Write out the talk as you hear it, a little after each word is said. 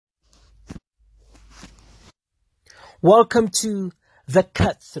Welcome to The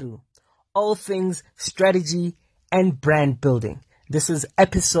Cut Through, all things strategy and brand building. This is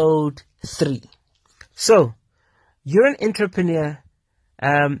episode 3. So, you're an entrepreneur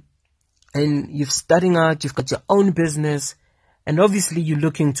and you're starting out, you've got your own business, and obviously you're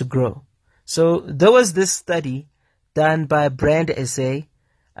looking to grow. So, there was this study done by Brand SA,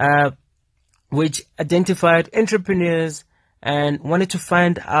 which identified entrepreneurs and wanted to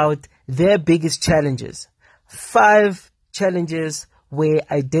find out their biggest challenges. 5 challenges were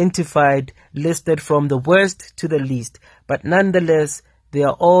identified, listed from the worst to the least, but nonetheless, they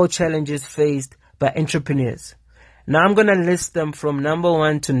are all challenges faced by entrepreneurs. Now I'm going to list them from number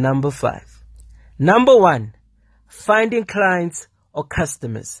 1 to number 5. Number 1, finding clients or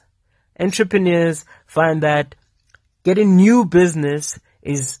customers. Entrepreneurs find that getting new business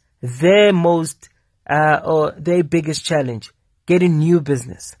is their most or their biggest challenge, getting new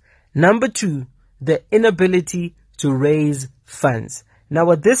business. Number 2, the inability to raise funds. Now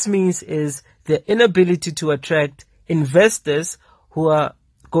what this means is the inability to attract investors who are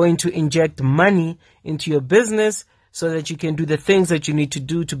going to inject money into your business so that you can do the things that you need to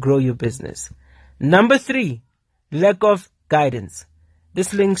do to grow your business. Number 3, lack of guidance.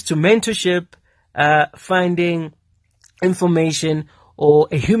 This links to mentorship, finding information or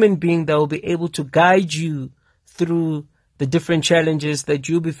a human being that will be able to guide you through the different challenges that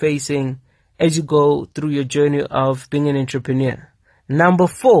you'll be facing as you go through your journey of being an entrepreneur. Number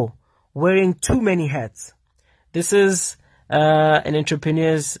 4, wearing too many hats. This is an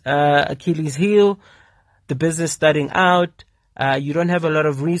entrepreneur's Achilles heel. The business starting out, you don't have a lot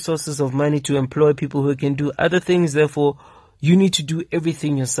of resources of money to employ people who can do other things. Therefore, you need to do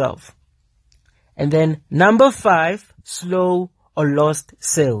everything yourself. And then number 5, slow or lost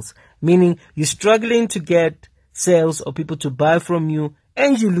sales, meaning you're struggling to get sales or people to buy from you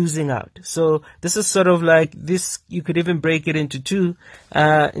and you're losing out. So this is sort of like this, you could even break it into 2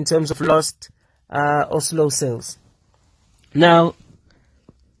 in terms of lost or slow sales. Now,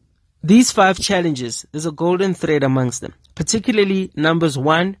 these 5 challenges, there's a golden thread amongst them, particularly numbers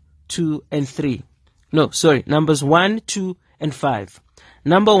 1, 2, and 3. Numbers 1, 2, and 5.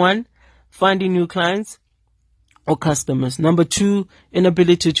 Number 1, finding new clients or customers. Number 2,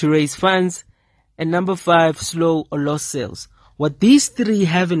 inability to raise funds. And number 5, slow or lost sales. What these 3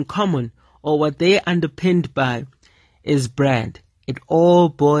 have in common, or what they're underpinned by, is brand. It all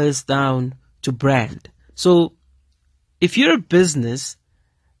boils down to brand. So if you're a business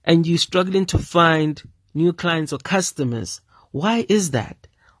and you're struggling to find new clients or customers, why is that?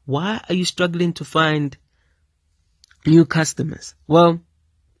 Why are you struggling to find new customers? Well,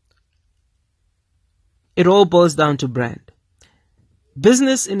 it all boils down to brand.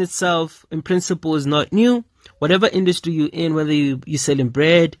 Business in itself, in principle, is not new. Whatever industry you're in, whether you're selling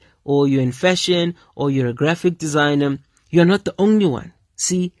bread or you're in fashion or you're a graphic designer, you're not the only one.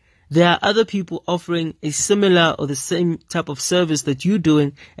 See, there are other people offering a similar or the same type of service that you're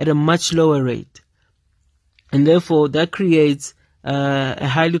doing at a much lower rate. And therefore, that creates a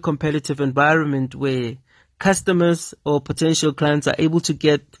highly competitive environment where customers or potential clients are able to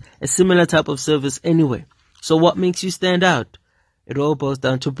get a similar type of service anyway. So what makes you stand out? It all boils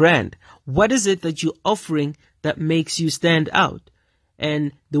down to brand. What is it that you're offering that makes you stand out?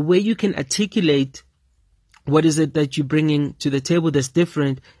 And the way you can articulate what is it that you're bringing to the table that's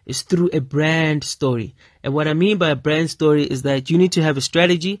different is through a brand story. And what I mean by a brand story is that you need to have a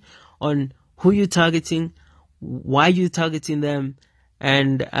strategy on who you're targeting, why you're targeting them,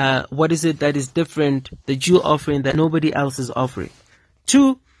 and what is it that is different that you're offering that nobody else is offering.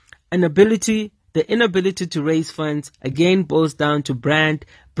 2, the inability to raise funds, again, boils down to brand.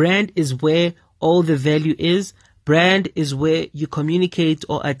 Brand is where all the value is. Brand is where you communicate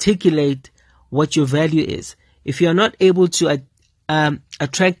or articulate what your value is. If you're not able to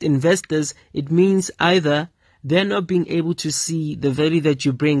attract investors, it means either they're not being able to see the value that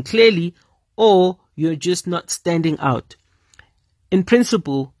you bring clearly, or you're just not standing out. In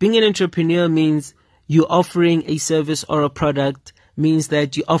principle, being an entrepreneur means you're offering a service or a product, means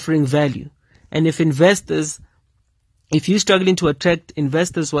that you're offering value. And if you're struggling to attract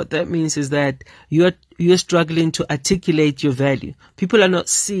investors, what that means is that you're struggling to articulate your value. People are not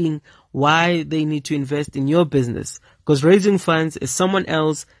seeing why they need to invest in your business, because raising funds is someone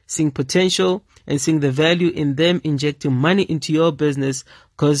else seeing potential and seeing the value in them injecting money into your business,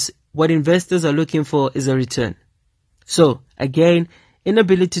 because what investors are looking for is a return. So again,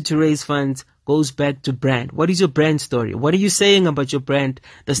 inability to raise funds goes back to brand. What is your brand story? What are you saying about your brand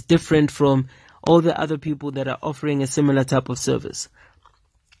that's different from all the other people that are offering a similar type of service?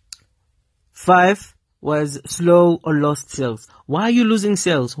 5, was slow or lost sales. Why are you losing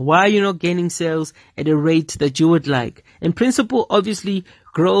sales? Why are you not gaining sales at a rate that you would like? In principle, obviously,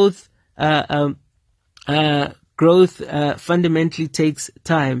 growth fundamentally takes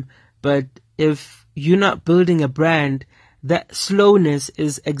time, but if you're not building a brand, that slowness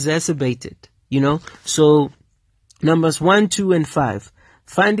is exacerbated, So numbers 1, 2, and 5,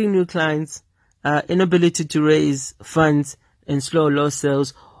 finding new clients, inability to raise funds, and slow or low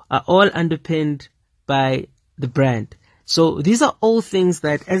sales are all underpinned by the brand. So these are all things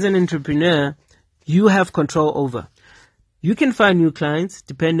that as an entrepreneur, you have control over. You can find new clients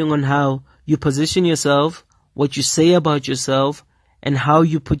depending on how you position yourself, what you say about yourself, and how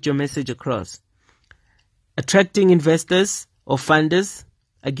you put your message across. Attracting investors or funders,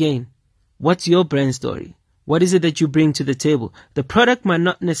 again, what's your brand story? What is it that you bring to the table? The product might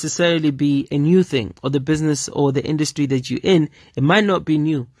not necessarily be a new thing, or the business or the industry that you're in, it might not be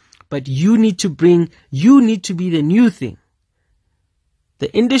new, but you need to be the new thing.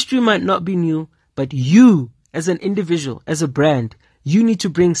 The industry might not be new, but you, as an individual, as a brand, you need to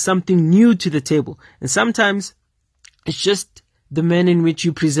bring something new to the table. And sometimes it's just the manner in which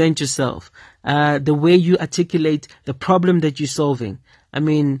you present yourself, the way you articulate the problem that you're solving. I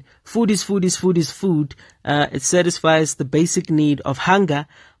mean, food is food is food is food. It satisfies the basic need of hunger,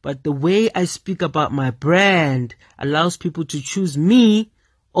 but the way I speak about my brand allows people to choose me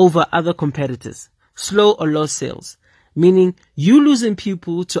over other competitors. Slow or low sales, meaning you losing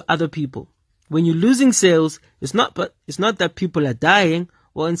people to other people. When you're losing sales, it's not that people are dying.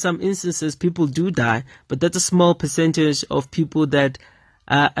 Well, in some instances, people do die, but that's a small percentage of people that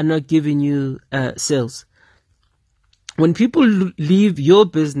are not giving you sales. When people leave your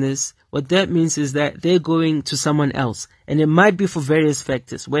business, what that means is that they're going to someone else. And it might be for various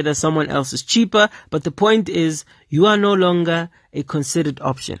factors, whether someone else is cheaper, but the point is you are no longer a considered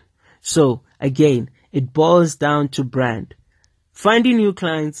option. So again, it boils down to brand. Finding new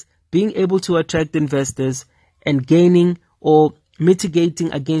clients, being able to attract investors, and gaining or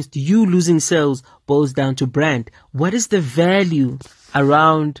mitigating against you losing sales boils down to brand. What is the value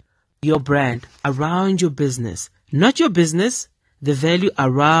around your brand, around your business? Not your business, the value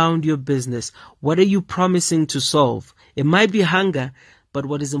around your business. What are you promising to solve? It might be hunger, but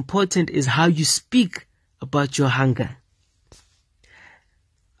what is important is how you speak about your hunger.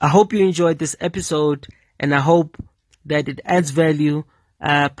 I hope you enjoyed this episode, and I hope that it adds value.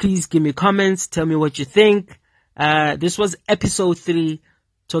 Please give me comments. Tell me what you think. This was episode 3,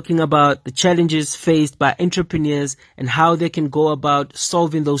 talking about the challenges faced by entrepreneurs and how they can go about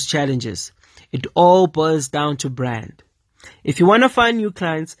solving those challenges. It all boils down to brand. If you want to find new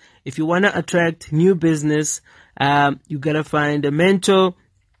clients, if you want to attract new business, you got to find a mentor,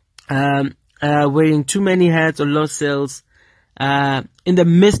 wearing too many hats or lost sales. In the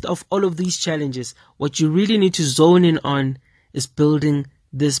midst of all of these challenges, what you really need to zone in on is building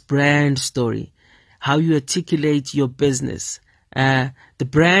this brand story, how you articulate your business. The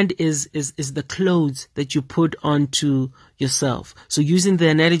brand is the clothes that you put onto yourself. So using the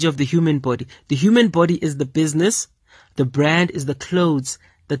analogy of the human body is the business. The brand is the clothes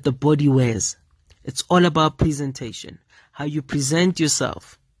that the body wears. It's all about presentation, how you present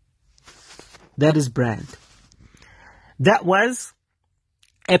yourself. That is brand. That was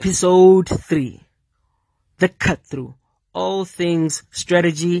episode 3, The Cut Through, all things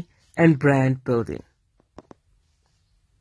strategy and brand building.